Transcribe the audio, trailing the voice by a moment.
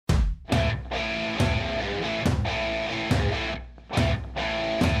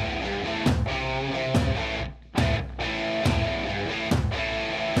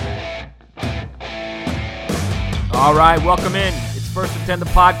All right, welcome in. It's First and 10, the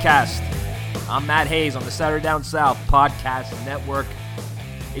podcast. I'm Matt Hayes on the Saturday Down South Podcast Network.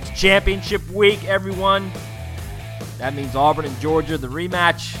 It's championship week, everyone. That means Auburn and Georgia, the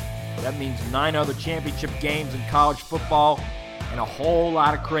rematch. That means 9 other championship games in college football and a whole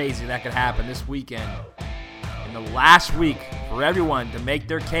lot of crazy that could happen this weekend. In the last week for everyone to make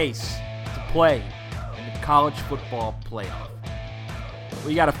their case to play in the college football playoff.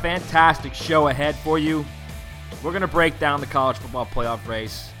 We got a fantastic show ahead for you. We're going to break down the college football playoff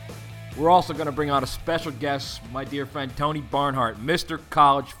race. We're also going to bring on a special guest, my dear friend Tony Barnhart, Mr.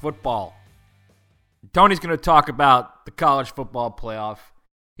 College Football. Tony's going to talk about the college football playoff.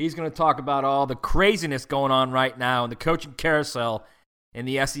 He's going to talk about all the craziness going on right now in the coaching carousel in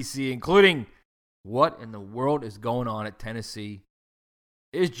the SEC, including what in the world is going on at Tennessee.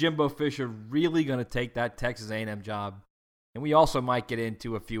 Is Jimbo Fisher really going to take that Texas A&M job? And we also might get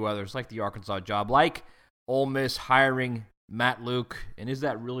into a few others, like the Arkansas job, like Ole Miss hiring Matt Luke. And is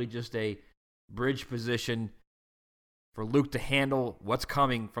that really just a bridge position for Luke to handle what's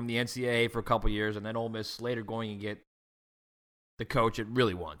coming from the NCAA for a couple years, and then Ole Miss later going and get the coach it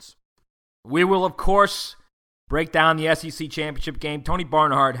really wants? We will, of course, break down the SEC championship game. Tony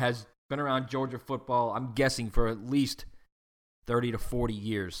Barnhart has been around Georgia football, I'm guessing, for at least 30 to 40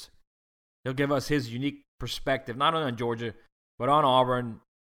 years. He'll give us his unique perspective, not only on Georgia, but on Auburn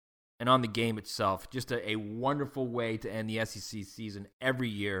and on the game itself. Just a wonderful way to end the SEC season every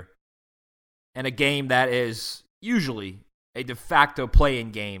year. And a game that is usually a de facto play-in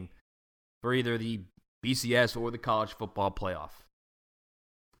game for either the BCS or the college football playoff.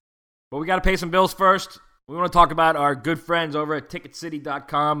 But we got to pay some bills first. We want to talk about our good friends over at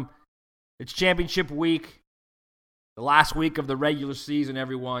TicketCity.com. It's championship week, the last week of the regular season,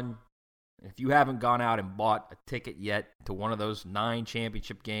 everyone. If you haven't gone out and bought a ticket yet to one of those 9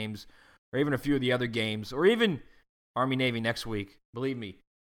 championship games, or even a few of the other games, or even Army-Navy next week, believe me,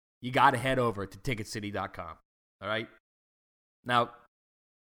 you got to head over to TicketCity.com, all right? Now,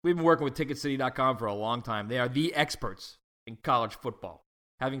 we've been working with TicketCity.com for a long time. They are the experts in college football,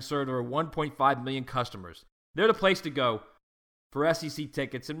 having served over 1.5 million customers. They're the place to go for SEC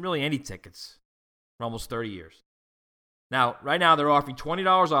tickets and really any tickets for almost 30 years. Now, right now, they're offering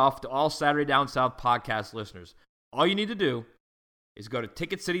 $20 off to all Saturday Down South podcast listeners. All you need to do is go to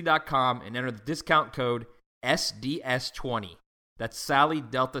TicketCity.com and enter the discount code SDS20. That's Sally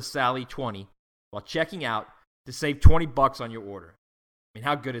Delta Sally 20 while checking out to save $20 on your order. I mean,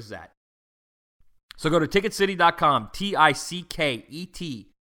 how good is that? So go to TicketCity.com,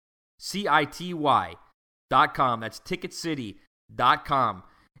 TicketCity.com. That's TicketCity.com,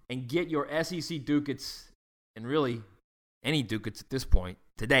 and get your SEC Ducats and really any Ducats at this point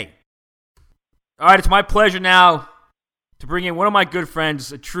today. All right, it's my pleasure now to bring in one of my good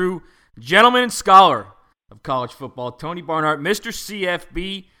friends, a true gentleman and scholar of college football, Tony Barnhart, Mr.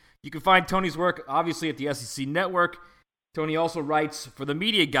 CFB. You can find Tony's work, obviously, at the SEC Network. Tony also writes for the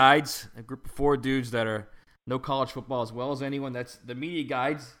Media Guides, a group of 4 dudes that know college football as well as anyone. That's the Media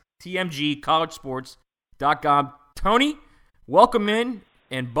Guides, TMG, collegesports.com. Tony, welcome in.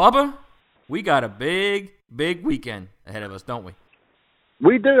 And Bubba, we got a big weekend ahead of us, don't we?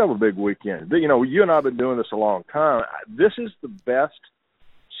 We do have a big weekend. You know, you and I have been doing this a long time. This is the best,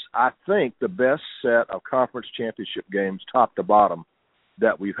 I think, the best set of conference championship games, top to bottom,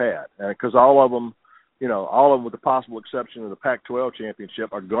 that we've had. Because all of them, with the possible exception of the Pac-12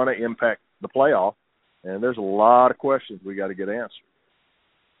 championship, are going to impact the playoff. And there's a lot of questions we got to get answered.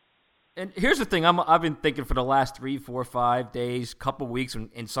 And here's the thing I've been thinking for the last 3, 4, 5 days, couple weeks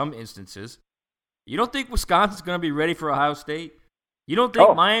in some instances. You don't think Wisconsin's going to be ready for Ohio State? You don't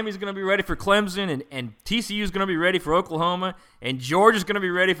think Miami's going to be ready for Clemson and TCU's going to be ready for Oklahoma and Georgia's going to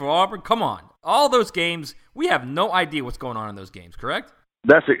be ready for Auburn? Come on. All those games, we have no idea what's going on in those games, correct?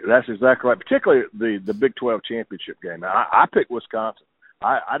 That's exactly right, particularly the Big 12 championship game. I picked Wisconsin.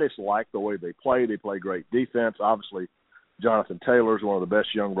 I just like the way they play. They play great defense. Obviously, Jonathan Taylor is one of the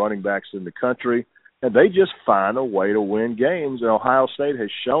best young running backs in the country, and they just find a way to win games. And Ohio State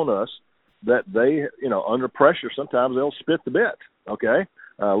has shown us that they, under pressure, sometimes they'll spit the bit, okay?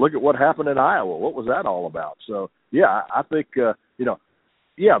 Look at what happened in Iowa. What was that all about? So, yeah, I think,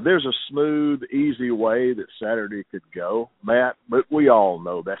 there's a smooth, easy way that Saturday could go, Matt, but we all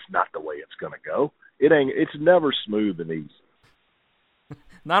know that's not the way it's going to go. It's never smooth and easy.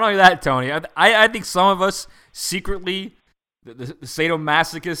 Not only that, Tony, I think some of us secretly, the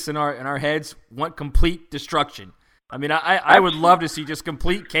sadomasochists in our heads, want complete destruction. I mean, I would love to see just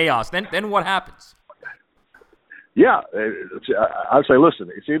complete chaos. Then what happens? Yeah, I'd say, listen,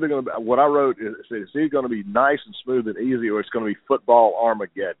 it's either going to be, what I wrote is it's either going to be nice and smooth and easy, or it's going to be football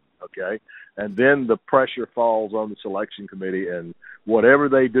Armageddon, okay? And then the pressure falls on the selection committee, and whatever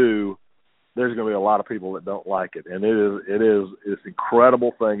they do, there's going to be a lot of people that don't like it, and it's an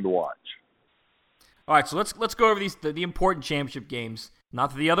incredible thing to watch. All right, so let's go over the important championship games.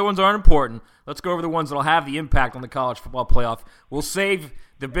 Not that the other ones aren't important. Let's go over the ones that'll have the impact on the college football playoff. We'll save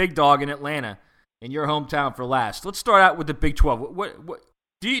the big dog in Atlanta, in your hometown, for last. Let's start out with the Big 12. What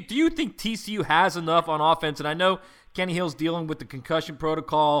do you think TCU has enough on offense? And I know Kenny Hill's dealing with the concussion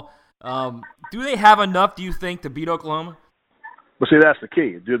protocol. Do they have enough, do you think, to beat Oklahoma? Well, see, that's the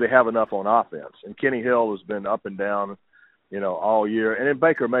key. Do they have enough on offense? And Kenny Hill has been up and down, all year. And then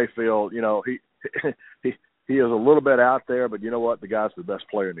Baker Mayfield, he is a little bit out there, but you know what? The guy's the best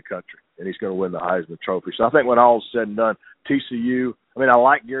player in the country, and he's going to win the Heisman Trophy. So I think when all's said and done, TCU, I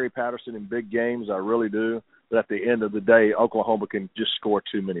like Gary Patterson in big games, I really do, but at the end of the day, Oklahoma can just score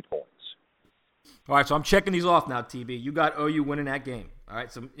too many points. All right, so I'm checking these off now, TB. You got OU winning that game. All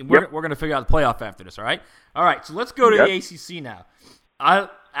right, so we're going to figure out the playoff after this, all right? All right, so let's go to the ACC now. I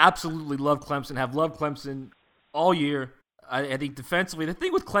absolutely love Clemson, have loved Clemson all year. I think defensively, the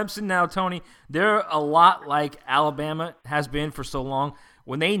thing with Clemson now, Tony, they're a lot like Alabama has been for so long.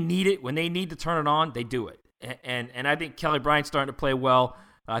 When they need it, when they need to turn it on, they do it. And I think Kelly Bryant's starting to play well.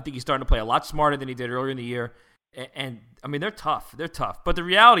 I think he's starting to play a lot smarter than he did earlier in the year. And they're tough. They're tough. But the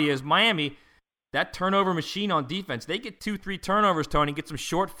reality is Miami, that turnover machine on defense, they get 2-3 turnovers, Tony, get some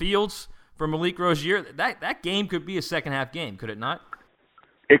short fields from Malik Rozier. That game could be a second-half game, could it not?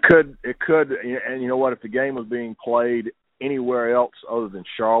 It could. And you know what? If the game was being played anywhere else other than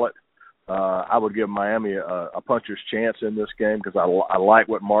Charlotte, I would give Miami a puncher's chance in this game because I like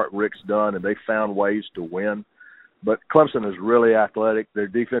what Mark Richt's done, and they found ways to win. But Clemson is really athletic. Their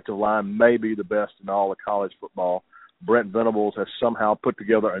defensive line may be the best in all of college football. Brent Venables has somehow put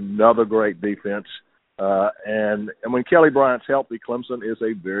together another great defense. And when Kelly Bryant's healthy, Clemson is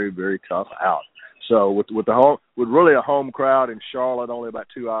a very, very tough out. So with really a home crowd in Charlotte, only about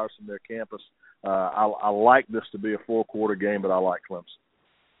 2 hours from their campus, I like this to be a four-quarter game, but I like Clemson.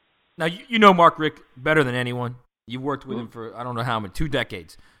 Now, you know Mark Richt better than anyone. You've worked with him for, I don't know how many, 2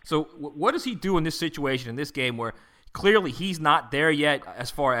 decades. So what does he do in this situation, in this game, where clearly he's not there yet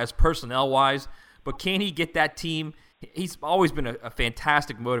as far as personnel-wise, but can he get that team – he's always been a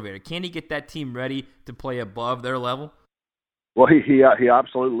fantastic motivator. Can he get that team ready to play above their level? Well, he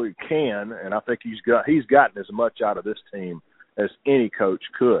absolutely can, and I think he's gotten as much out of this team as any coach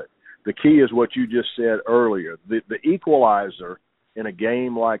could. The key is what you just said earlier. The equalizer in a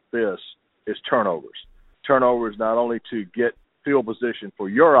game like this is turnovers. Turnovers not only to get field position for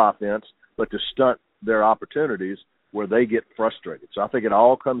your offense, but to stunt their opportunities where they get frustrated. So I think it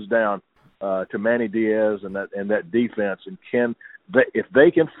all comes down to Manny Diaz and that defense. And if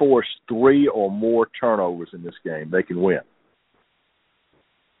they can force 3 or more turnovers in this game, they can win.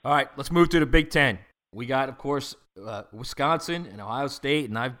 All right, let's move to the Big Ten. We got, of course, Wisconsin and Ohio State,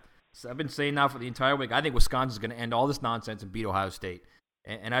 and I've been saying now for the entire week, I think Wisconsin's going to end all this nonsense and beat Ohio State.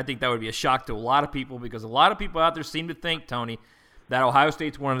 And I think that would be a shock to a lot of people because a lot of people out there seem to think, Tony, that Ohio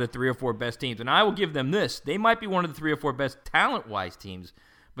State's one of the 3 or 4 best teams. And I will give them this. They might be one of the 3 or 4 best talent-wise teams,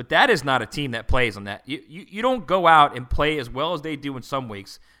 but that is not a team that plays on that. You don't go out and play as well as they do in some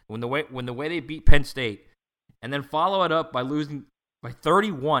weeks when the way they beat Penn State and then follow it up by losing by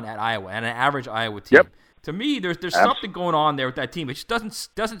 31 at Iowa and an average Iowa team. Yep. To me, there's something going on there with that team. It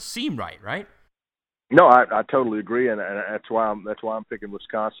just doesn't seem right? No, I totally agree, and that's why I'm picking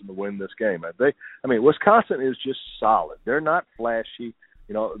Wisconsin to win this game. Wisconsin is just solid. They're not flashy.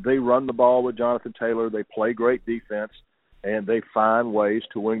 They run the ball with Jonathan Taylor. They play great defense, and they find ways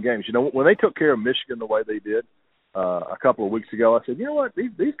to win games. When they took care of Michigan the way they did a couple of weeks ago, I said, you know what,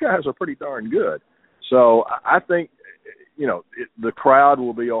 these guys are pretty darn good. So I think, the crowd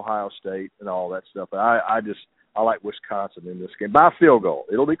will be Ohio State and all that stuff. I like Wisconsin in this game by a field goal.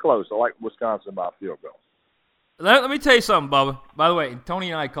 It'll be close. I like Wisconsin by a field goal. Let me tell you something, Bubba. By the way, Tony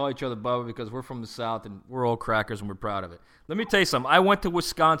and I call each other Bubba because we're from the South and we're old crackers and we're proud of it. Let me tell you something. I went to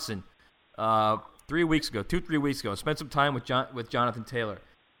Wisconsin 3 weeks ago, 2-3 weeks ago, spent some time with Jonathan Taylor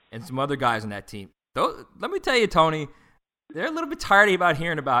and some other guys on that team. Let me tell you, Tony, they're a little bit tired about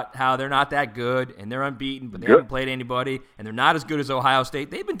hearing about how they're not that good and they're unbeaten, but they haven't played anybody and they're not as good as Ohio State.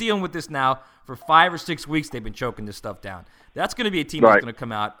 They've been dealing with this now for 5 or 6 weeks. They've been choking this stuff down. That's going to be a team that's going to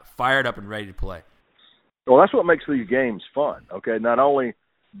come out fired up and ready to play. Well, that's what makes these games fun. Okay, not only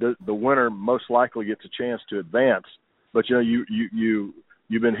the winner most likely gets a chance to advance, but you've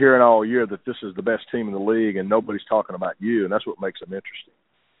been hearing all year that this is the best team in the league and nobody's talking about you, and that's what makes them interesting.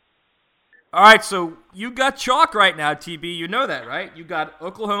 All right, so you got chalk right now, TB. You know that, right? You got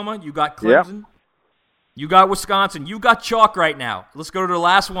Oklahoma. You got Clemson. Yep. You got Wisconsin. You got chalk right now. Let's go to the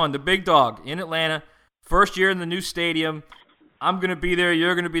last one, the big dog in Atlanta. First year in the new stadium. I'm going to be there.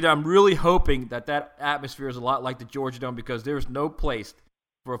 You're going to be there. I'm really hoping that atmosphere is a lot like the Georgia Dome because there's no place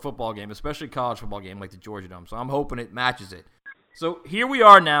for a football game, especially a college football game like the Georgia Dome. So I'm hoping it matches it. So here we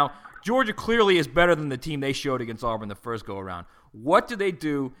are now. Georgia clearly is better than the team they showed against Auburn the first go-around. What do they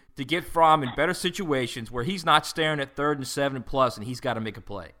do to get Fromm in better situations where he's not staring at 3rd and 7+ and he's got to make a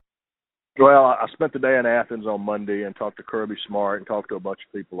play? Well, I spent the day in Athens on Monday and talked to Kirby Smart and talked to a bunch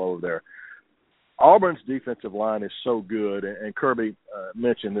of people over there. Auburn's defensive line is so good, and Kirby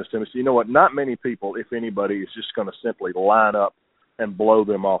mentioned this to me. So you know what? Not many people, if anybody, is just going to simply line up and blow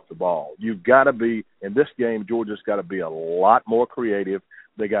them off the ball. You've got to be, in this game, Georgia's got to be a lot more creative.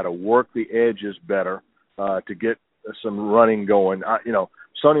 They got to work the edges better to get some running going.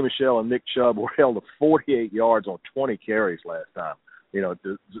 Sonny Michel and Nick Chubb were held to 48 yards on 20 carries last time.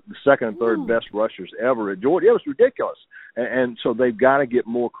 The second and third best rushers ever at Georgia. It was ridiculous. And so they've got to get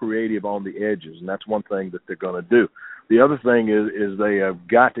more creative on the edges, and that's one thing that they're going to do. The other thing is they have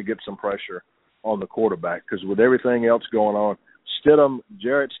got to get some pressure on the quarterback because with everything else going on,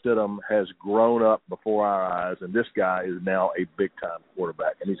 Jarrett Stidham has grown up before our eyes, and this guy is now a big-time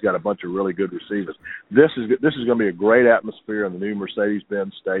quarterback, and he's got a bunch of really good receivers. This is going to be a great atmosphere in the new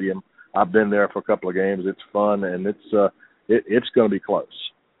Mercedes-Benz Stadium. I've been there for a couple of games. It's fun, and it's going to be close.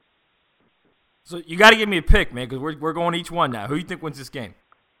 So you got to give me a pick, man, because we're going each one now. Who do you think wins this game?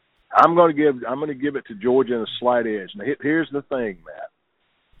 I'm going to give it to Georgia in a slight edge. Now, here's the thing, Matt.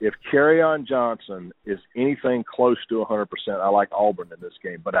 If Kerryon Johnson is anything close to 100%, I like Auburn in this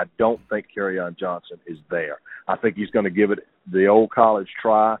game, but I don't think Kerryon Johnson is there. I think he's going to give it the old college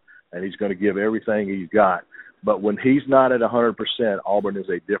try, and he's going to give everything he's got. But when he's not at 100%, Auburn is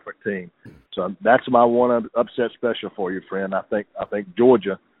a different team. So that's my one upset special for you, friend. I think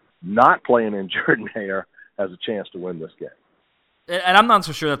Georgia, not playing in Jordan-Hare, has a chance to win this game. And I'm not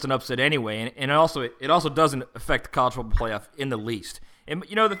so sure that's an upset anyway. And it also doesn't affect the college football playoff in the least. And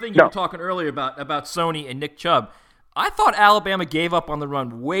the thing you were talking earlier about Sony and Nick Chubb, I thought Alabama gave up on the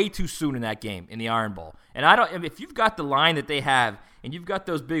run way too soon in that game in the Iron Bowl. And if you've got the line that they have and you've got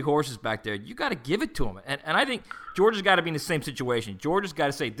those big horses back there, you got to give it to them. And I think Georgia's got to be in the same situation. Georgia's got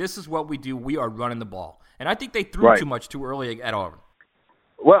to say, this is what we do. We are running the ball. And I think they threw too much too early at Auburn.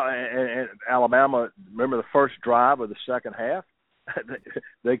 Well, and Alabama, remember the first drive of the second half?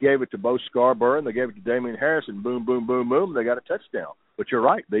 They gave it to Bo Scarborough, and they gave it to Damian Harrison. Boom, boom, boom, boom. They got a touchdown. But you're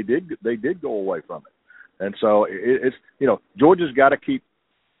right. They did go away from it. And so it's Georgia's got to keep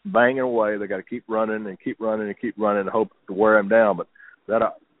banging away. They got to keep running and keep running and keep running and hope to wear them down. But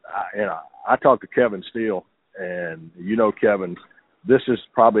I talked to Kevin Steele, and Kevin, this is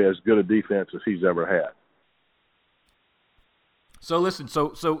probably as good a defense as he's ever had. So listen,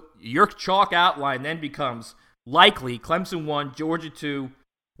 so your chalk outline then becomes likely Clemson 1, Georgia 2,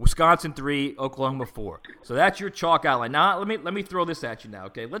 Wisconsin 3, Oklahoma 4. So that's your chalk outline. Now let me throw this at you now,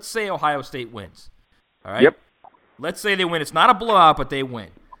 okay? Let's say Ohio State wins. All right? Yep. Let's say they win. It's not a blowout, but they win.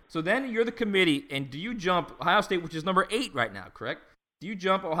 So then you're the committee, and do you jump Ohio State, which is number 8 right now, correct? Do you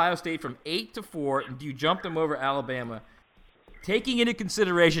jump Ohio State from 8 to 4, and do you jump them over Alabama, taking into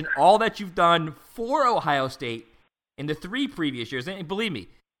consideration all that you've done for Ohio State in the 3 previous years? And believe me,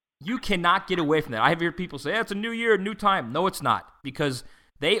 you cannot get away from that. I have heard people say, it's a new year, new time. No, it's not, because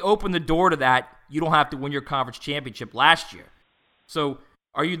they opened the door to that. You don't have to win your conference championship last year. So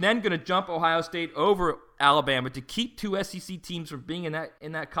are you then going to jump Ohio State over Alabama to keep 2 SEC teams from being in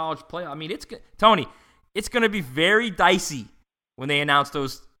that college playoff? I mean, Tony, it's going to be very dicey when they announce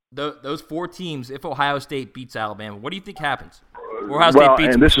those 4 teams if Ohio State beats Alabama. What do you think happens? Or Ohio State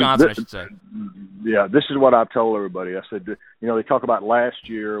beats Wisconsin, I should say. Yeah, this is what I've told everybody. I said, they talk about last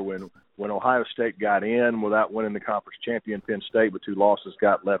year when Ohio State got in without winning the conference champion, Penn State with 2 losses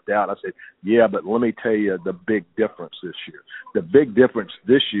got left out. I said, yeah, but let me tell you the big difference this year. The big difference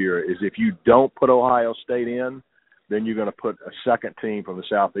this year is if you don't put Ohio State in, then you're going to put a second team from the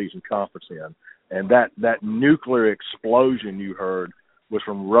Southeastern Conference in. And that nuclear explosion you heard was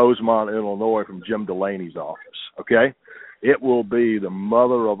from Rosemont, Illinois, from Jim Delaney's office, okay? It will be the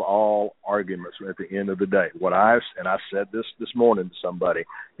mother of all arguments at the end of the day. I said this morning to somebody,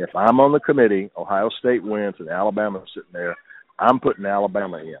 if I'm on the committee, Ohio State wins and Alabama's sitting there, I'm putting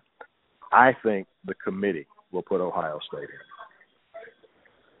Alabama in. I think the committee will put Ohio State in.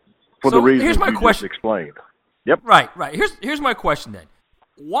 For the reasons you just explained. Yep. Right. Here's my question then.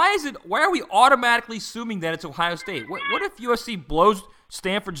 Why are we automatically assuming that it's Ohio State? What if USC blows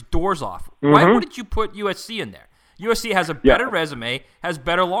Stanford's doors off? Why wouldn't you put USC in there? USC has a better resume, has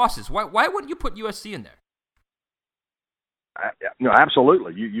better losses. Why wouldn't you put USC in there? No,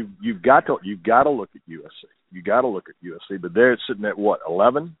 absolutely. You've got to look at USC. You got to look at USC, but they're sitting at what,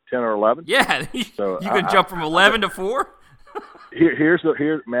 11, 10 or 11? Yeah, so you can jump from 11 to 4. Here's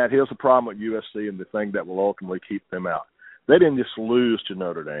the problem with USC and the thing that will ultimately keep them out. They didn't just lose to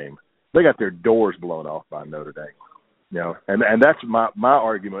Notre Dame; they got their doors blown off by Notre Dame. You know, and that's my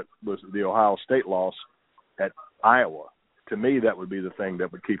argument was the Ohio State loss at Iowa. To me, that would be the thing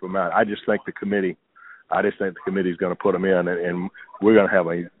that would keep them out. I just think the committee is going to put them in, and we're going to have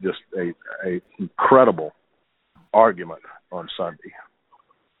a incredible argument on Sunday.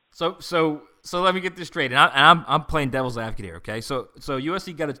 So let me get this straight, and I'm playing devil's advocate here. Okay, so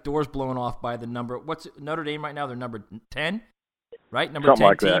USC got its doors blown off by the number. What's Notre Dame right now? They're number 10, right? Number Something 10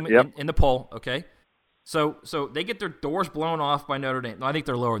 like team that. Yep. in the poll. Okay, so they get their doors blown off by Notre Dame. No, I think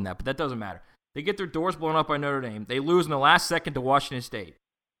they're lower than that, but that doesn't matter. They get their doors blown off by Notre Dame. They lose in the last second to Washington State.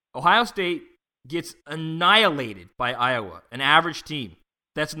 Ohio State gets annihilated by Iowa, an average team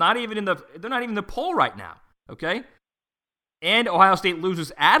that's not even they're not even in the poll right now. Okay. And Ohio State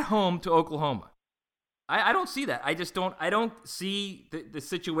loses at home to Oklahoma. I don't see that. I don't see the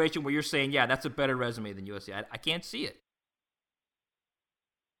situation where you're saying, yeah, that's a better resume than USC. I can't see it.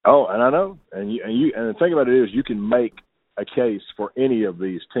 Oh, and I know. And the thing about it is you can make a case for any of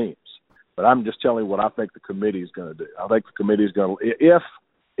these teams. But I'm just telling you what I think the committee is going to do. I think the committee is going to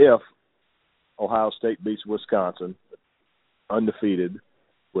if Ohio State beats Wisconsin, undefeated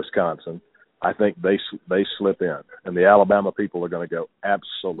Wisconsin, I think they slip in, and the Alabama people are going to go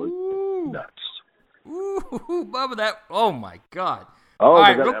absolutely nuts. Ooh, Bubba, that! Oh my God! Oh, all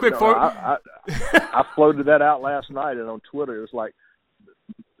right, real quick, I floated that out last night, and on Twitter, it was like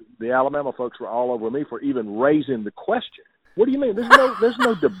the Alabama folks were all over me for even raising the question. What do you mean? There's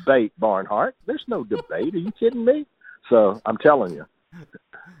no debate, Barnhart. There's no debate. Are you kidding me? So I'm telling you,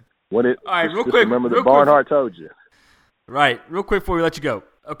 all right, real quick. Remember that Barnhart told you. Right, real quick before we let you go.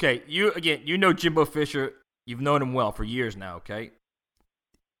 Okay, you know Jimbo Fisher. You've known him well for years now, okay?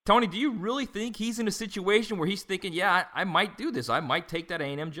 Tony, do you really think he's in a situation where he's thinking, yeah, I might do this. I might take that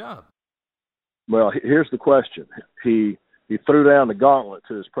A&M job? Well, here's the question. He threw down the gauntlet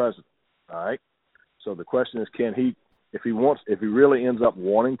to his president, all right? So the question is, can he, if he really ends up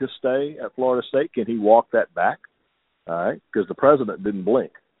wanting to stay at Florida State, can he walk that back? All right? Because the president didn't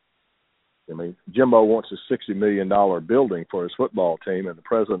blink. I mean, Jimbo wants a $60 million building for his football team, and the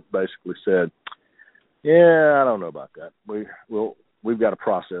president basically said, yeah, I don't know about that. We've got a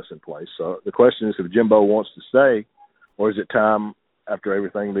process in place. So the question is, if Jimbo wants to stay, or is it time, after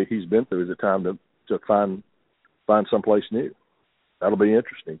everything that he's been through, is it time to find someplace new? That'll be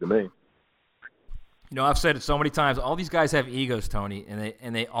interesting to me. You know, I've said it so many times. All these guys have egos, Tony,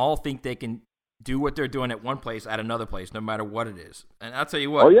 and they all think they can do what they're doing at one place at another place, no matter what it is. And I'll tell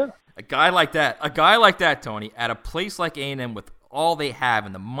you what. Oh, yeah. A guy like that, Tony, at a place like A&M with all they have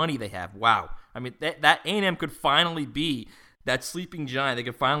and the money they have, wow. I mean, that A&M could finally be that sleeping giant. They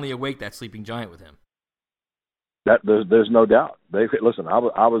could finally awake that sleeping giant with him. There's no doubt. Listen, I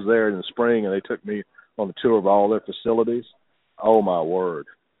was there in the spring, and they took me on the tour of all their facilities. Oh, my word.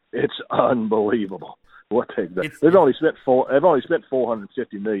 It's unbelievable what they've done. They've only spent $450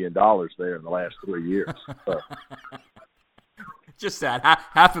 million there in the last 3 years. So. Just that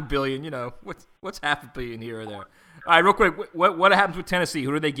 $500 million. You know, what's $500 million here or there? All right, real quick. What happens with Tennessee?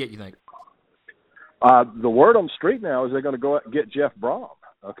 Who do they get? You think? The word on the street now is they're going to go out and get Jeff Brom.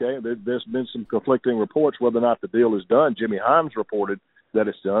 Okay, there's been some conflicting reports whether or not the deal is done. Jimmy Himes reported that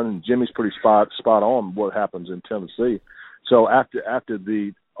it's done, and Jimmy's pretty spot on what happens in Tennessee. So after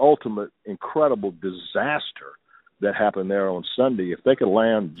the ultimate incredible disaster that happened there on Sunday, if they could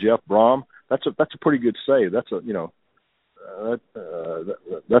land Jeff Brom, that's a pretty good save. That's a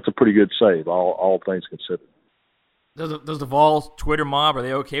pretty good save, all things considered. Does the Vols Twitter mob, are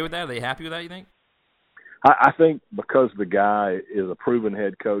they okay with that? Are they happy with that, you think? I think because the guy is a proven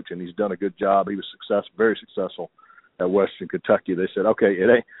head coach and he's done a good job, he was very successful at Western Kentucky. They said,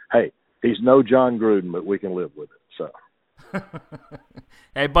 okay, he's no John Gruden, but we can live with it. So.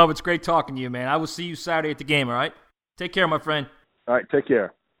 Hey, Bub, it's great talking to you, man. I will see you Saturday at the game, all right? Take care, my friend. All right, take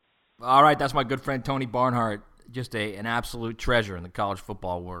care. All right, that's my good friend Tony Barnhart, just an absolute treasure in the college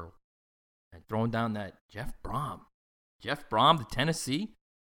football world. And throwing down that Jeff Brom to Tennessee.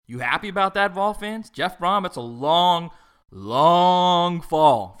 You happy about that, Vol fans? Jeff Brom, it's a long, long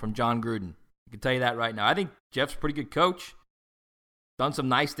fall from John Gruden. I can tell you that right now. I think Jeff's a pretty good coach. Done some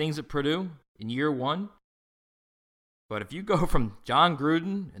nice things at Purdue in year one. But if you go from John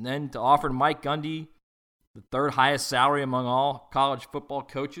Gruden and then to offer Mike Gundy the third highest salary among all college football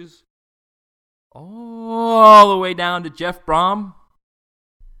coaches, all the way down to Jeff Brom.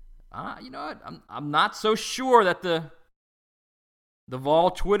 You know what? I'm not so sure that the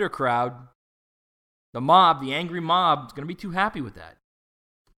Vol Twitter crowd, the mob, the angry mob, is going to be too happy with that.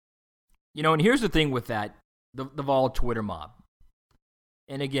 You know, and here's the thing with that, the Vol Twitter mob.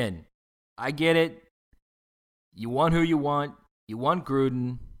 And again, I get it. You want who you want. You want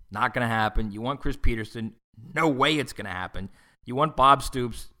Gruden. Not going to happen. You want Chris Peterson. No way it's going to happen. You want Bob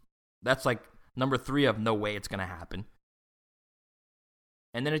Stoops. That's like number 3 of no way it's going to happen.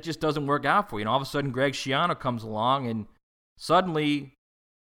 And then it just doesn't work out for you. And all of a sudden, Greg Schiano comes along, and suddenly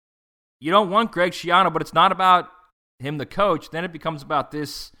you don't want Greg Schiano, but it's not about him, the coach. Then it becomes about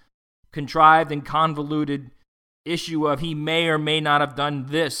this contrived and convoluted issue of he may or may not have done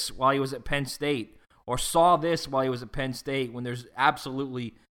this while he was at Penn State, or saw this while he was at Penn State, when there's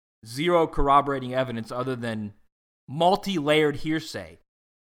absolutely zero corroborating evidence other than multi-layered hearsay,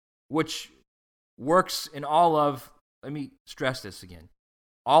 which works in all of, let me stress this again,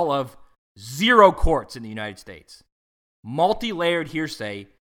 all of 0 courts in the United States. Multi-layered hearsay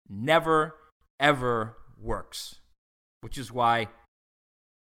never, ever works, which is why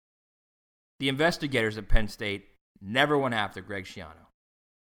the investigators at Penn State never went after Greg Schiano.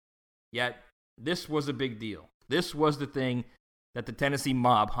 Yet, this was a big deal. This was the thing that the Tennessee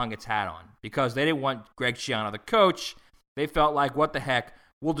mob hung its hat on, because they didn't want Greg Schiano, the coach. They felt like, what the heck,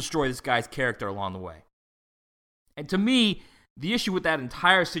 we'll destroy this guy's character along the way. And to me, the issue with that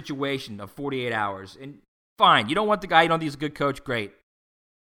entire situation of 48 hours, and fine, you don't want the guy, you don't think he's a good coach, great.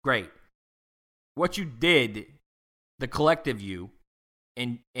 What you did, the collective you,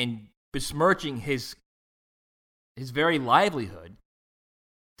 in besmirching his very livelihood,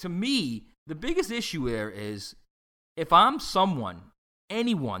 to me, the biggest issue there is, if I'm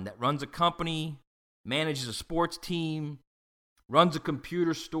anyone that runs a company, manages a sports team, runs a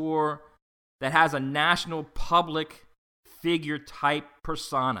computer store, that has a national public figure type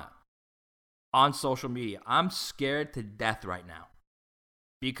persona on social media, I'm scared to death right now.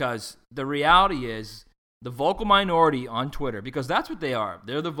 Because the reality is, the vocal minority on Twitter, because that's what they are,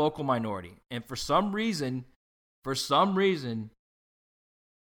 they're the vocal minority. And for some reason,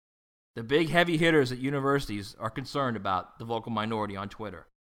 the big heavy hitters at universities are concerned about the vocal minority on Twitter.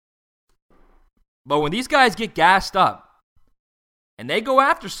 But when these guys get gassed up and they go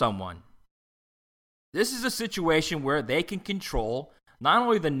after someone, this is a situation where they can control not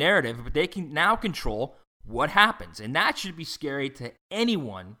only the narrative, but they can now control what happens. And that should be scary to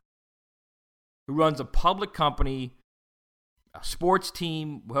anyone who runs a public company, a sports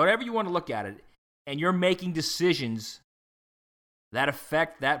team, whatever you want to look at it, and you're making decisions that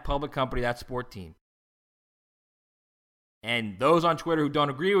affect that public company, that sport team. And those on Twitter who don't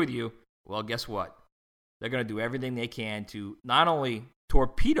agree with you, well, guess what? They're going to do everything they can to not only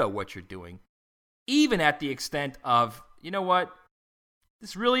torpedo what you're doing, even at the extent of, you know what?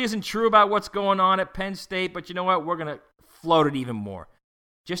 This really isn't true about what's going on at Penn State, but you know what? We're going to float it even more.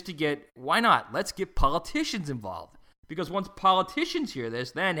 Just to get, why not? Let's get politicians involved. Because once politicians hear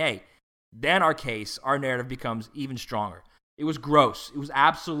this, then, hey, then our case, our narrative becomes even stronger. It was gross. It was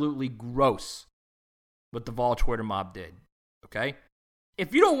absolutely gross what the Vol Twitter mob did. Okay?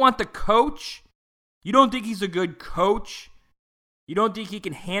 If you don't want the coach, you don't think he's a good coach, you don't think he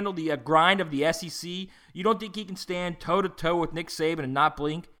can handle the grind of the SEC, you don't think he can stand toe-to-toe with Nick Saban and not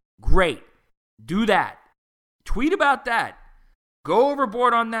blink, great. Do that. Tweet about that. Go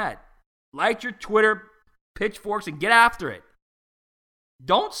overboard on that. Light your Twitter pitchforks and get after it.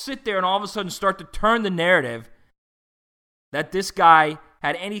 Don't sit there and all of a sudden start to turn the narrative that this guy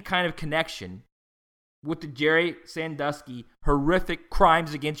had any kind of connection with the Jerry Sandusky horrific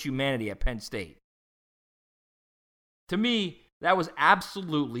crimes against humanity at Penn State. To me, that was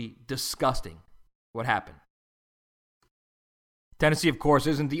absolutely disgusting what happened. Tennessee, of course,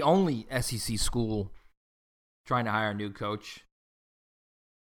 isn't the only SEC school trying to hire a new coach.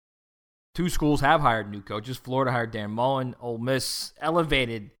 2 schools have hired new coaches. Florida hired Dan Mullen. Ole Miss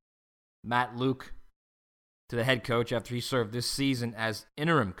elevated Matt Luke to the head coach after he served this season as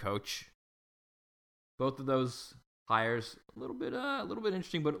interim coach. Both of those hires a little bit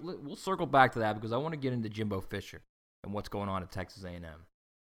interesting, but we'll circle back to that because I want to get into Jimbo Fisher and what's going on at Texas A&M.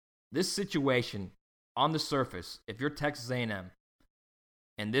 This situation, on the surface, if you're Texas A&M,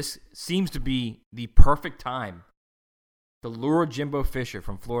 and this seems to be the perfect time to lure Jimbo Fisher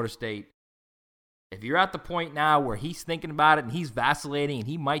from Florida State. If you're at the point now where he's thinking about it and he's vacillating and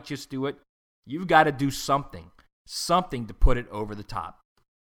he might just do it, you've got to do something to put it over the top.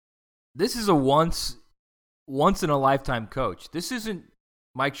 This is a once in a lifetime coach. This isn't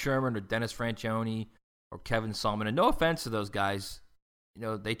Mike Sherman or Dennis Franchione or Kevin Sullivan. And no offense to those guys. You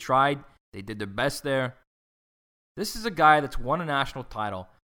know, they tried They did their best there. This is a guy that's won a national title.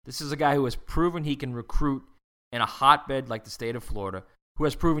 This is a guy who has proven he can recruit in a hotbed like the state of Florida, who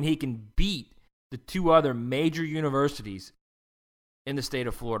has proven he can beat the two other major universities in the state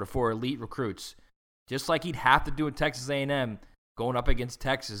of Florida for elite recruits. Just like he'd have to do at Texas A&M, going up against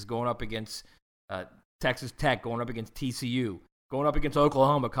Texas, going up against Texas Tech, going up against TCU, going up against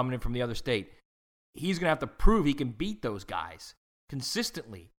Oklahoma coming in from the other state. He's going to have to prove he can beat those guys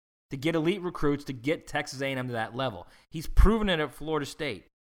consistently to get elite recruits, to get Texas A&M to that level. He's proven it at Florida State.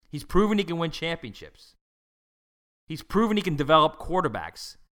 He's proven he can win championships. He's proven he can develop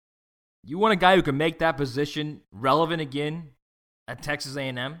quarterbacks. You want a guy who can make that position relevant again at Texas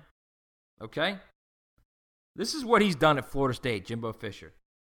A&M? Okay? This is what he's done at Florida State, Jimbo Fisher.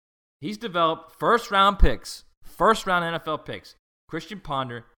 He's developed first-round NFL picks, Christian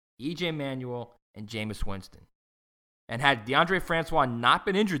Ponder, E.J. Manuel, and Jameis Winston. And had DeAndre Francois not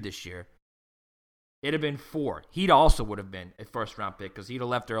been injured this year, it'd have been 4. He'd also would have been a first-round pick because he'd have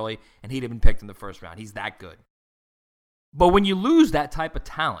left early and he'd have been picked in the first round. He's that good. But when you lose that type of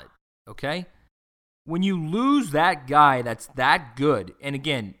talent, okay, when you lose that guy that's that good, and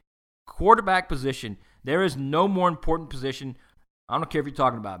again, quarterback position, there is no more important position. I don't care if you're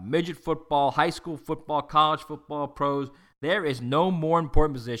talking about midget football, high school football, college football, pros. There is no more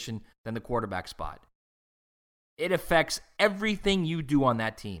important position than the quarterback spot. It affects everything you do on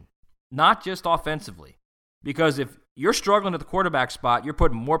that team, not just offensively. Because if you're struggling at the quarterback spot, you're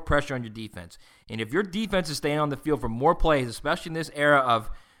putting more pressure on your defense. And if your defense is staying on the field for more plays, especially in this era of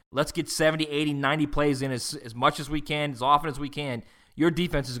let's get 70, 80, 90 plays in as much as we can, as often as we can, your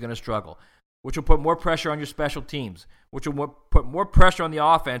defense is going to struggle, which will put more pressure on your special teams, which will put more pressure on the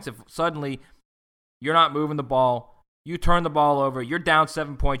offense if suddenly you're not moving the ball. You turn the ball over, you're down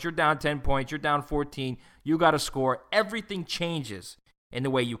 7 points, you're down 10 points, you're down 14, you got to score. Everything changes in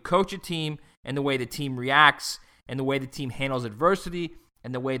the way you coach a team, and the way the team reacts, and the way the team handles adversity,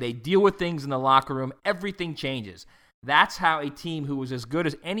 and the way they deal with things in the locker room. Everything changes. That's how a team who was as good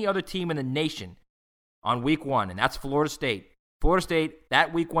as any other team in the nation on week 1, and that's Florida State. Florida State,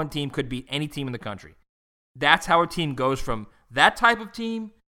 that week 1 team could beat any team in the country. That's how a team goes from that type of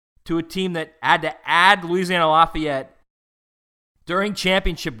team to a team that had to add Louisiana Lafayette during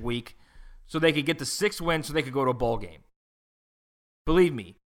championship week so they could get the 6th win so they could go to a bowl game. Believe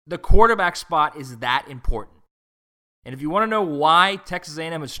me, the quarterback spot is that important. And if you want to know why Texas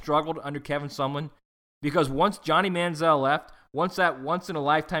A&M has struggled under Kevin Sumlin, because once Johnny Manziel left, once that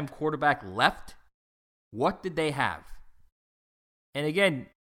once-in-a-lifetime quarterback left, what did they have? And again,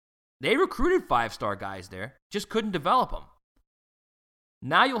 they recruited 5-star guys there, just couldn't develop them.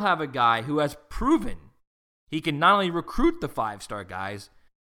 Now you'll have a guy who has proven he can not only recruit the 5-star guys,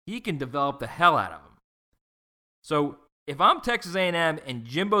 he can develop the hell out of them. So if I'm Texas A&M and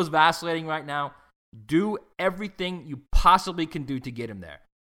Jimbo's vacillating right now, do everything you possibly can do to get him there.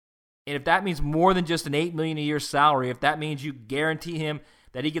 And if that means more than just an $8 million a year salary, if that means you guarantee him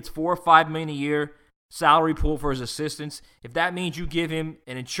that he gets $4 or $5 million a year salary pool for his assistants, if that means you give him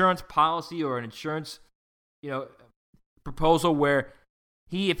an insurance policy or an insurance, proposal where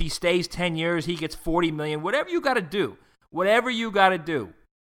if he stays 10 years, he gets $40 million, whatever you got to do.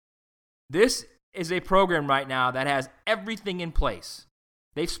 This is a program right now that has everything in place.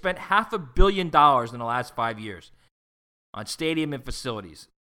 They've spent $500 million in the last 5 years on stadium and facilities.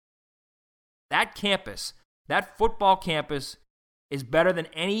 That campus, that football campus, is better than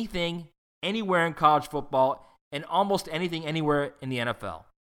anything anywhere in college football and almost anything anywhere in the NFL.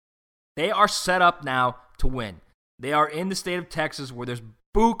 They are set up now to win. They are in the state of Texas where there's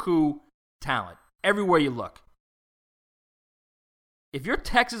buku talent everywhere you look. If you're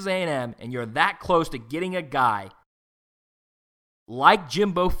Texas A&M and you're that close to getting a guy like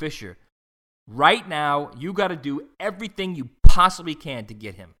Jimbo Fisher, right now you got to do everything you possibly can to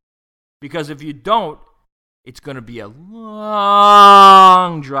get him. Because if you don't, it's going to be a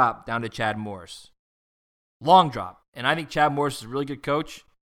long drop down to Chad Morris. Long drop. And I think Chad Morris is a really good coach.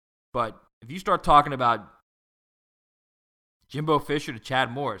 But if you start talking about Jimbo Fisher to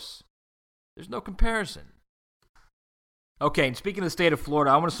Chad Morris, there's no comparison. Okay, and speaking of the state of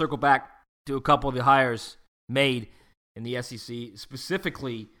Florida, I want to circle back to a couple of the hires made in the SEC,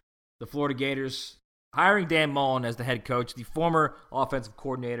 specifically the Florida Gators hiring Dan Mullen as the head coach, the former offensive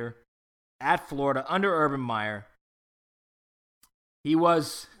coordinator at Florida under Urban Meyer. He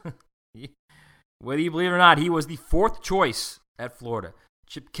was, whether you believe it or not, he was the 4th choice at Florida.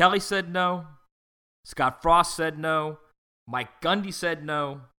 Chip Kelly said no. Scott Frost said no. Mike Gundy said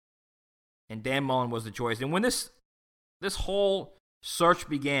no. And Dan Mullen was the choice. And when this whole search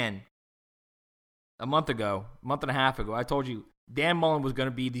began a month and a half ago, I told you Dan Mullen was going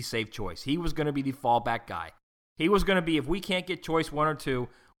to be the safe choice. He was going to be the fallback guy. He was going to be, if we can't get choice 1 or 2,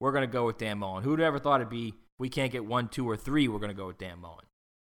 we're going to go with Dan Mullen. Who'd ever thought it'd be, if we can't get 1, 2, or 3, we're going to go with Dan Mullen.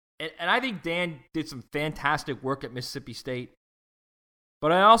 And I think Dan did some fantastic work at Mississippi State.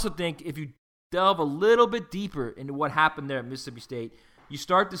 But I also think if you delve a little bit deeper into what happened there at Mississippi State, you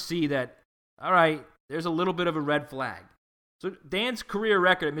start to see that, all right, there's a little bit of a red flag. So Dan's career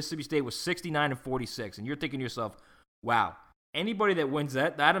record at Mississippi State was 69-46, and you're thinking to yourself, wow, anybody that wins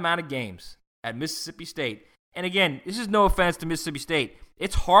that amount of games at Mississippi State, and again, this is no offense to Mississippi State,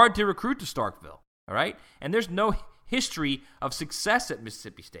 it's hard to recruit to Starkville, all right? And there's no history of success at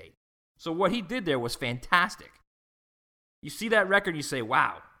Mississippi State. So what he did there was fantastic. You see that record, you say,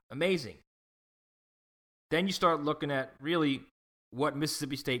 wow, amazing. Then you start looking at really what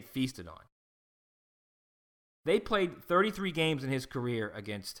Mississippi State feasted on. They played 33 games in his career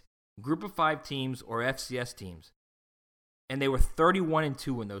against Group of 5 teams or FCS teams, and they were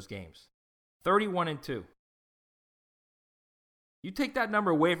 31-2 in those games. 31-2. You take that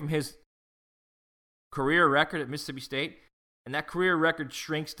number away from his career record at Mississippi State, and that career record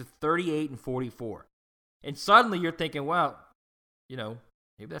shrinks to 38-44. And suddenly you're thinking, well, maybe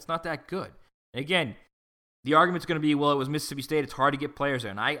that's not that good. And again, the argument's going to be, well, it was Mississippi State. It's hard to get players there.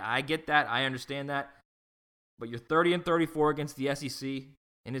 And I get that. I understand that. But you're 30-34 against the SEC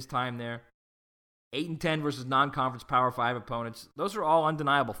in his time there. 8-10 versus non-conference Power 5 opponents. Those are all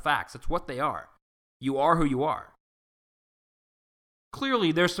undeniable facts. That's what they are. You are who you are.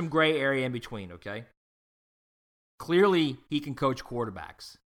 Clearly, there's some gray area in between, okay? Clearly, he can coach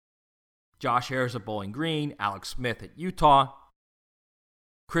quarterbacks. Josh Harris at Bowling Green, Alex Smith at Utah,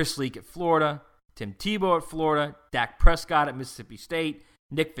 Chris Leak at Florida, Tim Tebow at Florida, Dak Prescott at Mississippi State,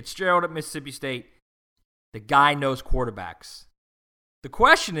 Nick Fitzgerald at Mississippi State. The guy knows quarterbacks. The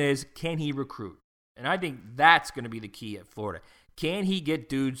question is, can he recruit? And I think that's going to be the key at Florida. Can he get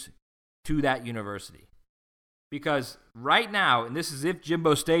dudes to that university? Because right now, and this is if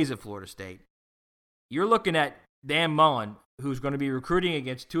Jimbo stays at Florida State, you're looking at Dan Mullen, who's going to be recruiting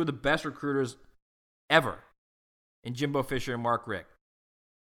against two of the best recruiters ever in Jimbo Fisher and Mark Richt.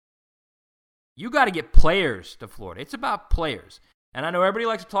 You got to get players to Florida. It's about players. And I know everybody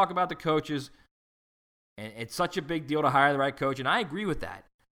likes to talk about the coaches, and it's such a big deal to hire the right coach, and I agree with that.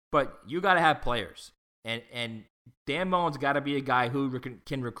 But you got to have players. And Dan Mullen's got to be a guy who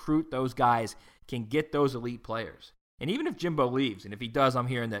can recruit those guys, can get those elite players. And even if Jimbo leaves, and if he does, I'm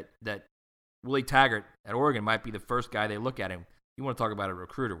hearing that Willie Taggart at Oregon might be the first guy they look at him. You want to talk about a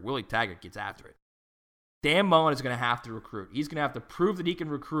recruiter, Willie Taggart gets after it. Dan Mullen is going to have to recruit. He's going to have to prove that he can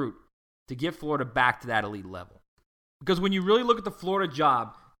recruit to get Florida back to that elite level. Because when you really look at the Florida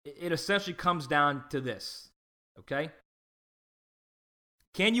job, it essentially comes down to this, okay?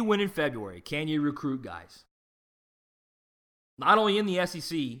 Can you win in February? Can you recruit guys? Not only in the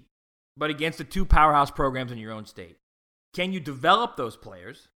SEC, but against the two powerhouse programs in your own state. Can you develop those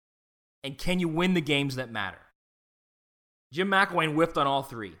players? And can you win the games that matter? Jim McElwain whiffed on all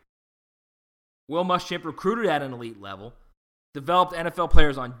three. Will Muschamp recruited at an elite level, developed NFL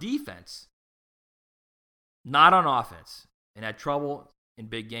players on defense, not on offense, and had trouble in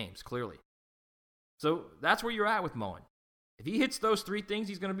big games, clearly. So that's where you're at with Mullen. If he hits those three things,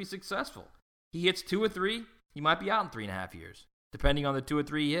 he's going to be successful. He hits 2 or 3, he might be out in 3.5 years, depending on the 2 or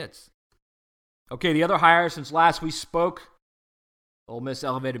 3 he hits. Okay, the other hire since last we spoke, Ole Miss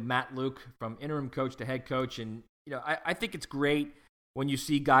elevated Matt Luke from interim coach to head coach. And, I think it's great when you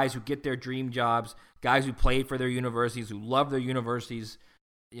see guys who get their dream jobs, guys who played for their universities, who love their universities,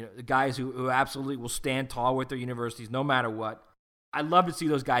 the guys who absolutely will stand tall with their universities no matter what. I love to see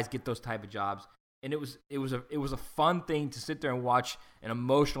those guys get those type of jobs. And it was a fun thing to sit there and watch an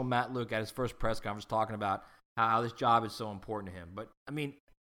emotional Matt Luke at his first press conference talking about how this job is so important to him. But,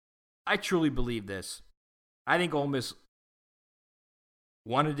 I truly believe this. I think Ole Miss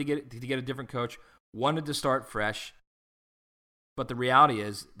wanted to get a different coach, wanted to start fresh. But the reality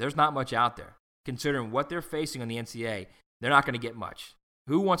is there's not much out there. Considering what they're facing on the NCAA, they're not going to get much.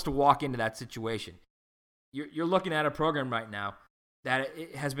 Who wants to walk into that situation? You're looking at a program right now that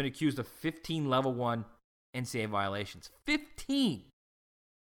it has been accused of 15 level 1 NCAA violations. 15!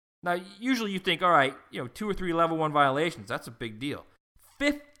 Now, usually you think, all right, 2 or 3 level 1 violations, that's a big deal.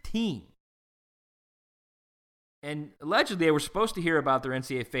 15! And allegedly, they were supposed to hear about their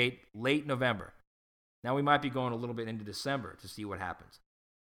NCAA fate late November. Now we might be going a little bit into December to see what happens.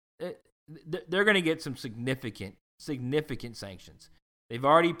 They're going to get some significant sanctions. They've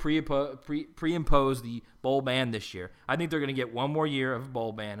already pre-imposed the bowl ban this year. I think they're going to get one more year of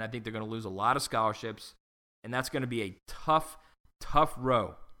bowl ban. I think they're going to lose a lot of scholarships, and that's going to be a tough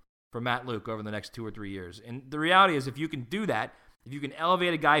row for Matt Luke over the next 2 or 3 years. And the reality is, if you can do that, if you can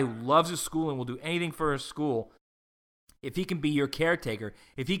elevate a guy who loves his school and will do anything for his school, if he can be your caretaker,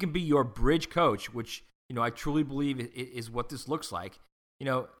 if he can be your bridge coach, which, I truly believe is what this looks like,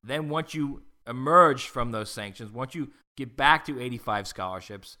 then once you emerge from those sanctions, once you get back to 85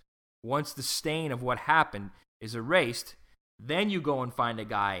 scholarships, once the stain of what happened is erased, then you go and find a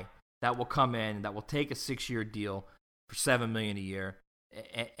guy that will come in, that will take a 6-year deal for $7 million a year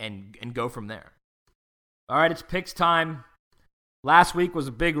and go from there. All right, it's picks time. Last week was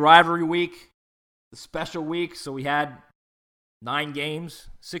a big rivalry week, the special week, so we had 9 games,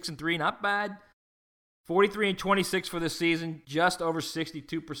 6-3, not bad. 43-26 for the season, just over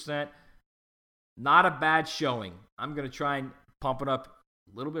 62%. Not a bad showing. I'm going to try and pump it up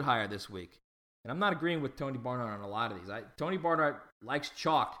a little bit higher this week. And I'm not agreeing with Tony Barnhart on a lot of these. Tony Barnhart likes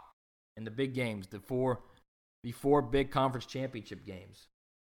chalk in the big games, the four big conference championship games.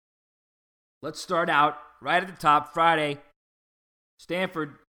 Let's start out right at the top. Friday,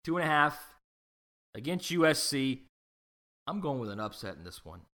 Stanford, 2.5 against USC. I'm going with an upset in this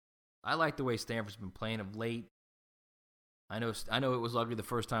one. I like the way Stanford's been playing of late. I know it was ugly the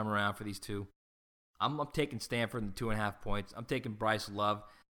first time around for these two. I'm taking Stanford in the 2.5 points. I'm taking Bryce Love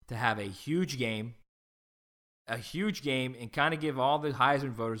to have a huge game, and kind of give all the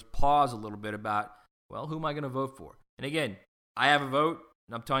Heisman voters pause a little bit about, well, who am I going to vote for? And again, I have a vote,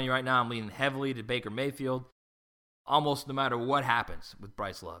 and I'm telling you right now, I'm leaning heavily to Baker Mayfield, almost no matter what happens with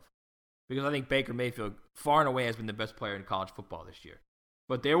Bryce Love. Because I think Baker Mayfield far and away has been the best player in college football this year.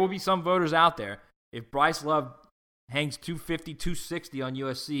 But there will be some voters out there, if Bryce Love hangs 250, 260 on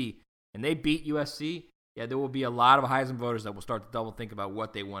USC, and they beat USC, there will be a lot of Heisman voters that will start to double think about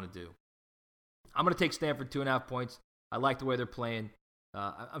what they want to do. I'm going to take Stanford 2.5 points. I like the way they're playing.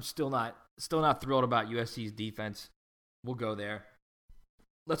 I'm still not thrilled about USC's defense. We'll go there.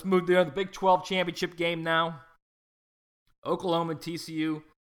 Let's move to the Big 12 championship game now. Oklahoma and TCU.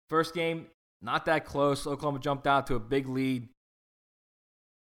 First game, not that close. Oklahoma jumped out to a big lead.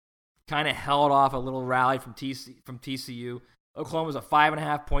 Kind of held off a little rally from TCU. Oklahoma's a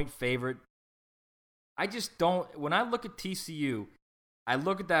 5.5 point favorite. I just don't. When I look at TCU, I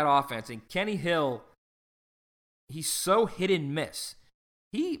look at that offense, and Kenny Hill, he's so hit and miss.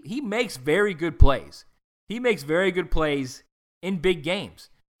 He makes very good plays. He makes very good plays in big games.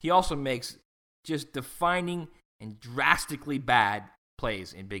 He also makes just defining and drastically bad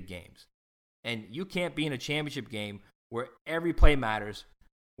plays in big games. And you can't be in a championship game where every play matters,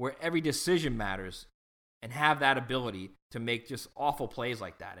 where every decision matters, and have that ability to make just awful plays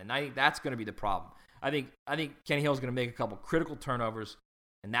like that. And I think that's going to be the problem. I think Kenny Hill's going to make a couple critical turnovers,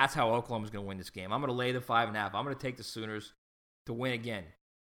 and that's how Oklahoma's going to win this game. I'm going to lay the 5.5. I'm going to take the Sooners to win again.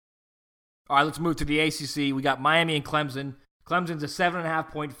 All right, let's move to the ACC. We got Miami and Clemson. Clemson's a 7.5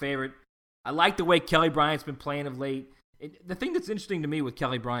 point favorite. I like the way Kelly Bryant's been playing of late. The thing that's interesting to me with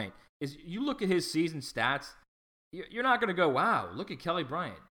Kelly Bryant is you look at his season stats, you're not going to go, wow, look at Kelly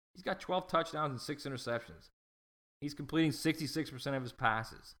Bryant. He's got 12 touchdowns and 6 interceptions. He's completing 66% of his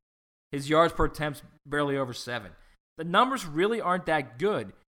passes. His yards per attempt barely over 7. The numbers really aren't that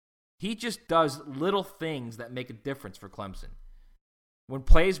good. He just does little things that make a difference for Clemson. When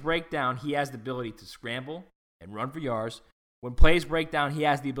plays break down, he has the ability to scramble and run for yards. When plays break down, he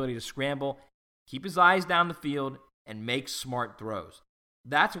has the ability to scramble, keep his eyes down the field, and make smart throws.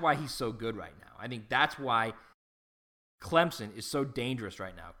 That's why he's so good right now. I think that's why Clemson is so dangerous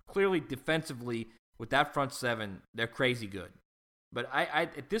right now. Clearly, defensively, with that front seven, they're crazy good. But I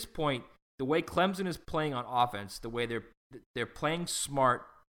at this point, the way Clemson is playing on offense, the way they're playing smart,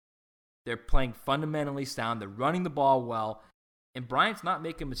 they're playing fundamentally sound, they're running the ball well, and Bryant's not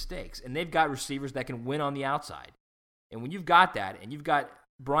making mistakes. And they've got receivers that can win on the outside. And when you've got that, and you've got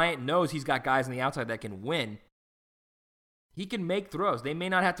Bryant knows he's got guys on the outside that can win, he can make throws. They may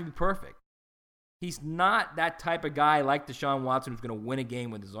not have to be perfect. He's not that type of guy like Deshaun Watson who's going to win a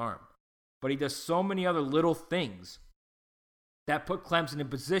game with his arm. But he does so many other little things that put Clemson in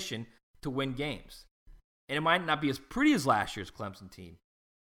position to win games. And it might not be as pretty as last year's Clemson team,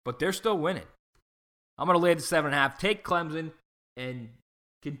 but they're still winning. I'm going to lay the 7.5, take Clemson, and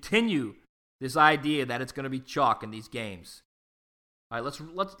continue this idea that it's going to be chalk in these games. All right,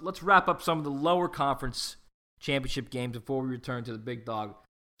 let's wrap up some of the lower conference championship games before we return to the big dog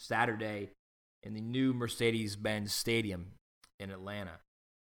Saturday in the new Mercedes-Benz Stadium in Atlanta.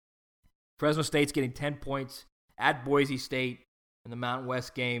 Fresno State's getting 10 points at Boise State in the Mountain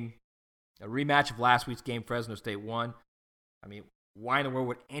West game. A rematch of last week's game, Fresno State won. I mean, why in the world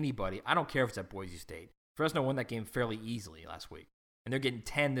would anybody? I don't care if it's at Boise State. Fresno won that game fairly easily last week, and they're getting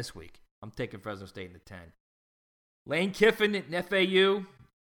 10 this week. I'm taking Fresno State in the 10. Lane Kiffin at FAU.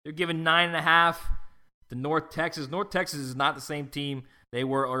 They're giving 9.5 to North Texas. North Texas is not the same team they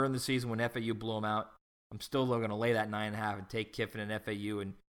were earlier in the season when FAU blew them out. I'm still going to lay that 9.5 and take Kiffin and FAU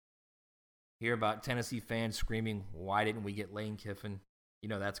and hear about Tennessee fans screaming, why didn't we get Lane Kiffin? You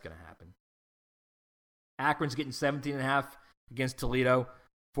know that's going to happen. Akron's getting 17.5 against Toledo.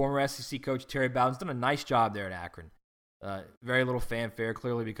 Former SEC coach Terry Bowden's done a nice job there at Akron. Very little fanfare,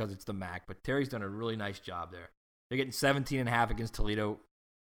 clearly because it's the MAC, but Terry's done a really nice job there. They're getting 17.5 against Toledo.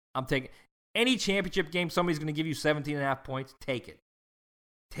 I'm taking any championship game, somebody's going to give you 17.5 points, take it.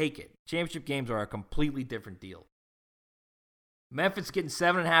 Take it. Championship games are a completely different deal. Memphis getting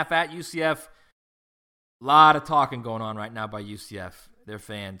 7.5 at UCF. A lot of talking going on right now by UCF. Their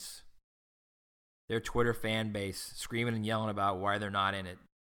fans, their Twitter fan base, screaming and yelling about why they're not in it.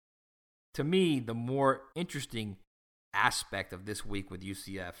 To me, the more interesting aspect of this week with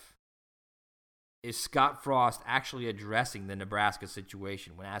UCF is Scott Frost actually addressing the Nebraska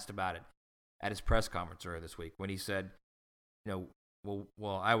situation when asked about it at his press conference earlier this week, when he said,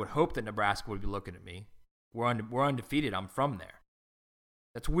 well, I would hope that Nebraska would be looking at me. We're undefeated. I'm from there.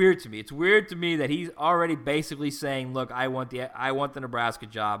 That's weird to me. It's weird to me that he's already basically saying, look, I want the Nebraska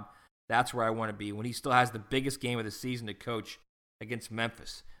job. That's where I want to be, when he still has the biggest game of the season to coach against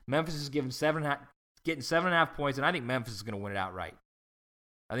Memphis. Memphis is getting 7.5 points, and I think Memphis is going to win it outright.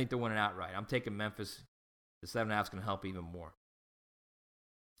 I think they're winning outright. I'm taking Memphis. The 7.5 is going to help even more.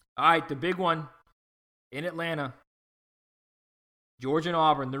 All right, the big one in Atlanta. Georgia and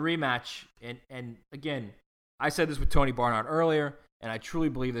Auburn, the rematch. And again, I said this with Tony Barnhart earlier, and I truly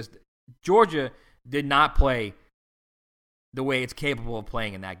believe this. Georgia did not play the way it's capable of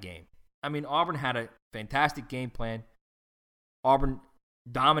playing in that game. I mean, Auburn had a fantastic game plan. Auburn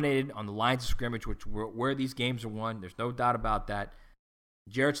dominated on the lines of scrimmage, which were where these games are won. There's no doubt about that.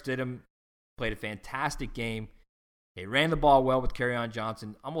 Jarrett Stidham played a fantastic game. They ran the ball well with Kerryon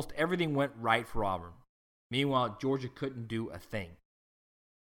Johnson. Almost everything went right for Auburn. Meanwhile, Georgia couldn't do a thing.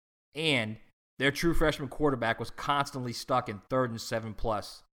 And their true freshman quarterback was constantly stuck in 3rd and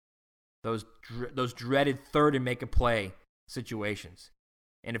 7+. Those dreaded third and make a play situations.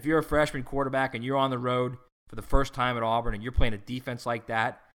 And if you're a freshman quarterback and you're on the road for the first time at Auburn and you're playing a defense like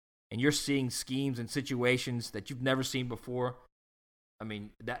that and you're seeing schemes and situations that you've never seen before, I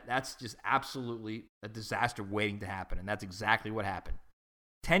mean, that's just absolutely a disaster waiting to happen. And that's exactly what happened.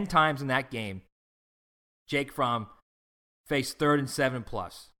 10 times in that game, Jake Fromm faced 3rd and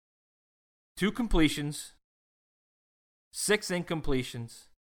 7+. 2 completions, 6 incompletions,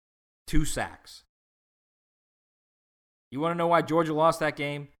 2 sacks. You want to know why Georgia lost that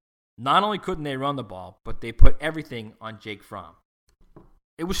game? Not only couldn't they run the ball, but they put everything on Jake Fromm.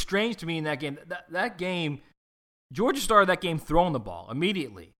 It was strange to me in that game. That game, Georgia started that game throwing the ball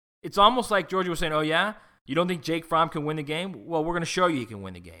immediately. It's almost like Georgia was saying, oh yeah, you don't think Jake Fromm can win the game? Well, we're going to show you he can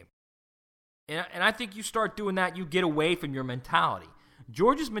win the game. And I think you start doing that, you get away from your mentality.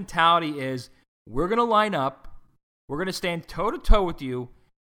 Georgia's mentality is, we're going to line up, we're going to stand toe-to-toe with you,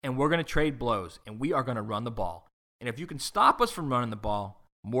 and we're going to trade blows, and we are going to run the ball. And if you can stop us from running the ball,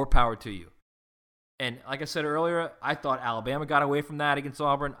 more power to you. And like I said earlier, I thought Alabama got away from that against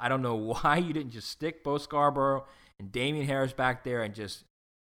Auburn. I don't know why you didn't just stick Bo Scarborough and Damian Harris back there and just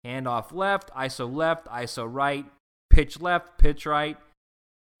hand off left, ISO right, pitch left, pitch right,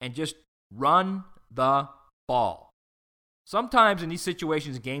 and just run the ball. Sometimes in these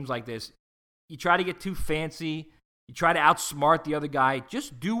situations, games like this, you try to get too fancy. You try to outsmart the other guy.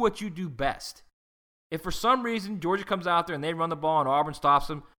 Just do what you do best. If for some reason Georgia comes out there and they run the ball and Auburn stops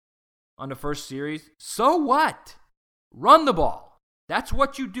them on the first series, so what? Run the ball. That's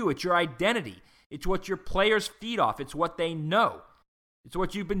what you do. It's your identity. It's what your players feed off. It's what they know. It's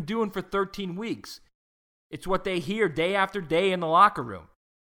what you've been doing for 13 weeks. It's what they hear day after day in the locker room.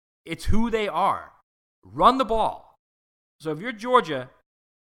 It's who they are. Run the ball. So if you're Georgia,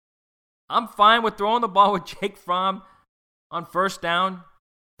 I'm fine with throwing the ball with Jake Fromm on first down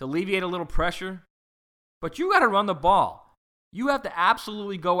to alleviate a little pressure. But you got to run the ball. You have to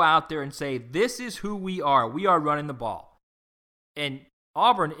absolutely go out there and say, this is who we are. We are running the ball. And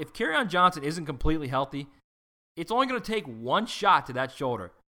Auburn, if Kerryon Johnson isn't completely healthy, it's only going to take one shot to that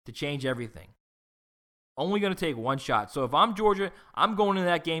shoulder to change everything. Only going to take one shot. So if I'm Georgia, I'm going into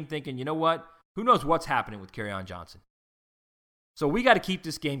that game thinking, you know what? Who knows what's happening with Kerryon Johnson? So we got to keep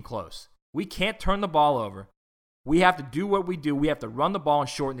this game close. We can't turn the ball over. We have to do what we do. We have to run the ball and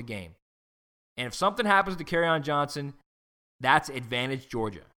shorten the game. And if something happens to Kerryon Johnson, that's advantage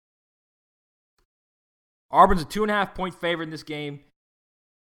Georgia. Auburn's a 2.5-point favorite in this game.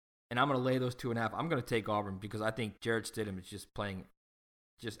 And I'm going to lay those 2.5. I'm going to take Auburn because I think Jarrett Stidham is just playing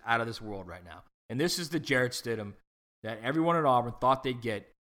just out of this world right now. And this is the Jarrett Stidham that everyone at Auburn thought they'd get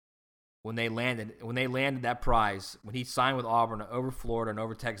when they landed that prize, when he signed with Auburn over Florida and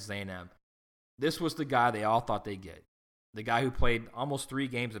over Texas A&M, this was the guy they all thought they'd get. The guy who played almost 3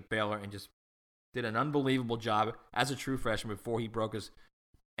 games at Baylor and just did an unbelievable job as a true freshman before he broke his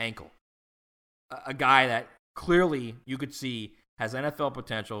ankle. A guy that clearly you could see has NFL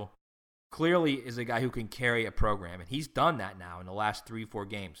potential, clearly is a guy who can carry a program. And he's done that now in the last 3-4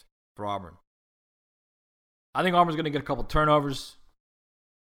 games for Auburn. I think Auburn's going to get a couple turnovers.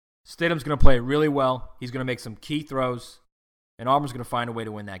 Stidham's going to play really well. He's going to make some key throws. And Auburn's going to find a way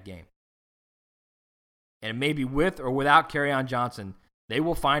to win that game. And maybe with or without Kerryon Johnson, they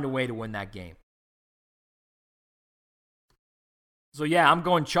will find a way to win that game. So yeah, I'm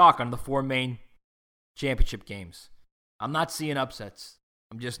going chalk on the 4 main championship games. I'm not seeing upsets.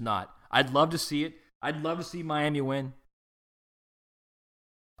 I'm just not. I'd love to see it. I'd love to see Miami win.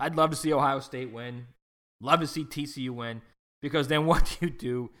 I'd love to see Ohio State win. Love to see TCU win. Because then what do you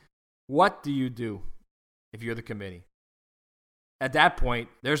do? What do you do if you're the committee? At that point,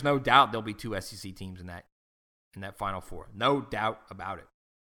 there's no doubt there'll be 2 SEC teams in that Final Four. No doubt about it.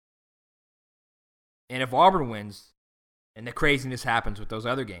 And if Auburn wins, and the craziness happens with those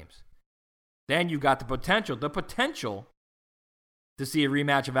other games, then you've got the potential to see a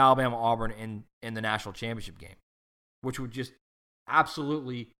rematch of Alabama-Auburn in the national championship game, which would just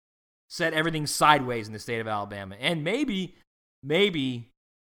absolutely set everything sideways in the state of Alabama. And maybe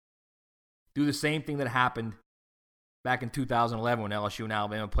do the same thing that happened back in 2011 when LSU and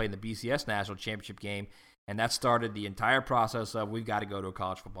Alabama played in the BCS national championship game, and that started the entire process of we've got to go to a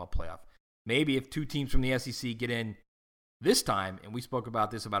college football playoff. Maybe if 2 teams from the SEC get in this time, and we spoke about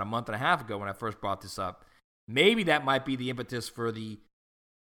this about a month and a half ago when I first brought this up, maybe that might be the impetus for the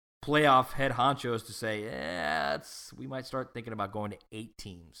playoff head honchos to say, we might start thinking about going to 8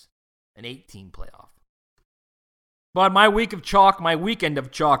 teams, an 8-team playoff. But my weekend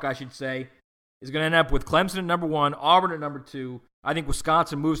of chalk, I should say, is going to end up with Clemson at number 1, Auburn at number 2. I think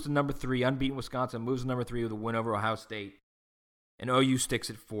Wisconsin moves to number 3. Unbeaten Wisconsin moves to number 3 with a win over Ohio State. And OU sticks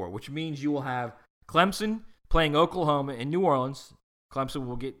at 4, which means you will have Clemson playing Oklahoma in New Orleans. Clemson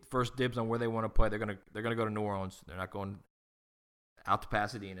will get first dibs on where they want to play. They're going to go to New Orleans. They're not going out to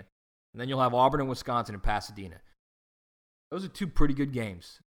Pasadena. And then you'll have Auburn and Wisconsin in Pasadena. Those are 2 pretty good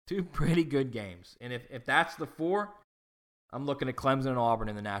games. 2 pretty good games. And if that's the 4, I'm looking at Clemson and Auburn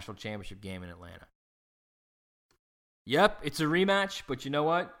in the national championship game in Atlanta. Yep, it's a rematch, but you know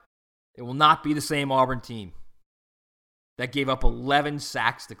what? It will not be the same Auburn team that gave up 11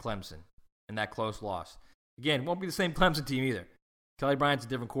 sacks to Clemson in that close loss. Again, it won't be the same Clemson team either. Kelly Bryant's a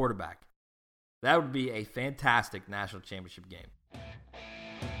different quarterback. That would be a fantastic national championship game.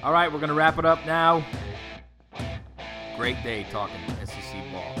 All right, we're going to wrap it up now. Great day talking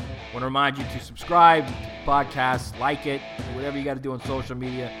SEC ball. I want to remind you to subscribe to the podcast, like it, do whatever you got to do on social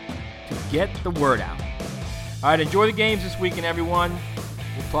media to get the word out. All right, enjoy the games this weekend, everyone.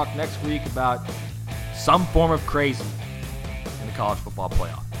 We'll talk next week about some form of crazy in the college football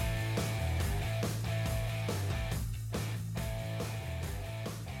playoff.